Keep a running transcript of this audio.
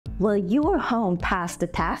Will your home pass the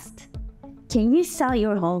test? Can you sell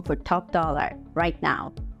your home for top dollar right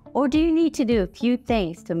now? Or do you need to do a few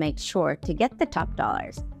things to make sure to get the top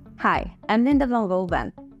dollars? Hi, I'm Linda von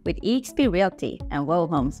Wowern with EXP Realty and Wow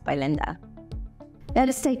Homes by Linda. Let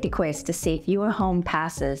us take the quiz to see if your home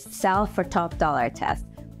passes sell for top dollar test.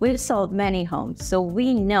 We've sold many homes, so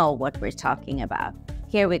we know what we're talking about.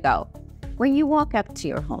 Here we go. When you walk up to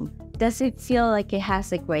your home, does it feel like it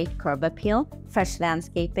has a great curb appeal, fresh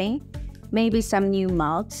landscaping, maybe some new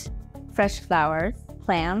mulch, fresh flowers,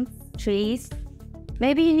 plants, trees?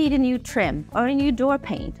 Maybe you need a new trim or a new door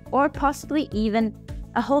paint or possibly even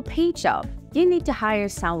a whole paint job. You need to hire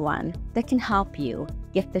someone that can help you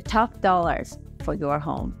get the top dollars for your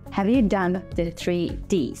home. Have you done the 3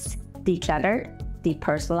 Ds? Decluttered,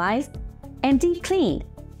 depersonalized, and deep cleaned?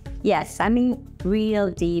 Yes, I mean real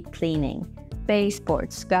deep cleaning.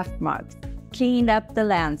 Baseboards, scuff marks, cleaned up the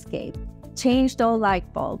landscape, changed all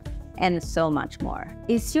light bulbs, and so much more.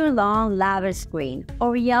 Is your lawn lavish green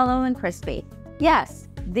or yellow and crispy? Yes,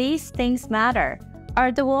 these things matter.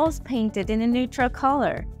 Are the walls painted in a neutral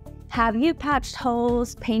color? Have you patched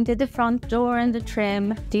holes, painted the front door and the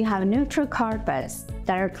trim? Do you have neutral carpets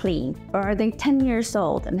that are clean, or are they 10 years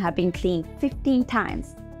old and have been cleaned 15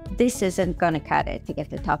 times? This isn't gonna cut it to get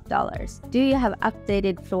the top dollars. Do you have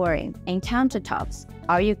updated flooring and countertops?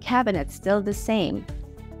 Are your cabinets still the same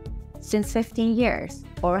since 15 years?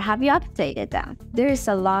 Or have you updated them? There is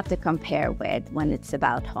a lot to compare with when it's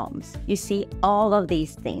about homes. You see, all of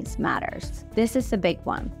these things matters. This is a big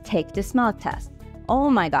one. Take the smell test. Oh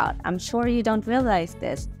my God, I'm sure you don't realize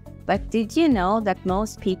this, but did you know that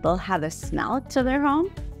most people have a smell to their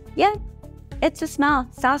home? Yeah, it's a smell.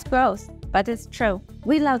 Sounds gross, but it's true.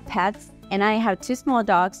 We love pets, and I have 2 small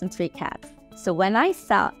dogs and 3 cats. So when I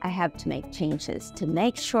sell, I have to make changes to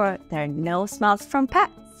make sure there are no smells from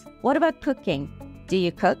pets. What about cooking? Do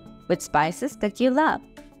you cook with spices that you love?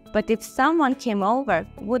 But if someone came over,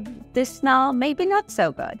 would this smell maybe not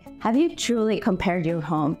so good? Have you truly compared your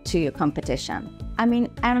home to your competition? I mean,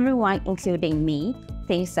 everyone, including me,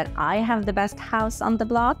 thinks that I have the best house on the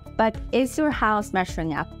block, but is your house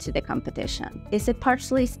measuring up to the competition? Is it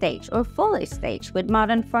partially staged or fully staged with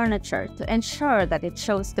modern furniture to ensure that it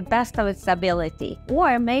shows the best of its ability?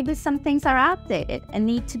 Or maybe some things are outdated and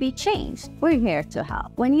need to be changed. We're here to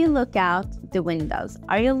help. When you look out the windows,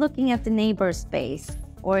 are you looking at the neighbor's space?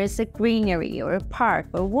 Or is it greenery or a park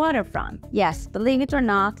or waterfront? Yes, believe it or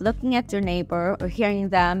not, looking at your neighbor or hearing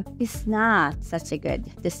them is not such a good,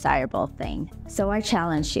 desirable thing. So I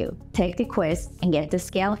challenge you, take the quiz and get the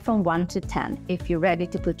scale from 1 to 10 if you're ready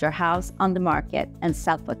to put your house on the market and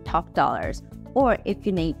sell for top dollars, or if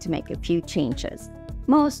you need to make a few changes.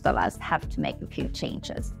 Most of us have to make a few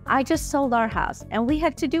changes. I just sold our house and we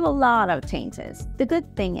had to do a lot of changes. The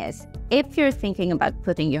good thing is, if you're thinking about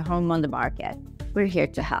putting your home on the market, we're here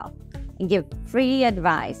to help and give free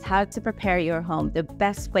advice how to prepare your home the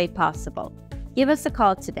best way possible. Give us a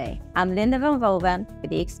call today. I'm Linda von Wowern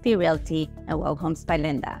with EXP Realty and Wow Homes by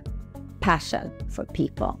Linda. Passion for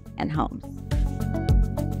people and homes.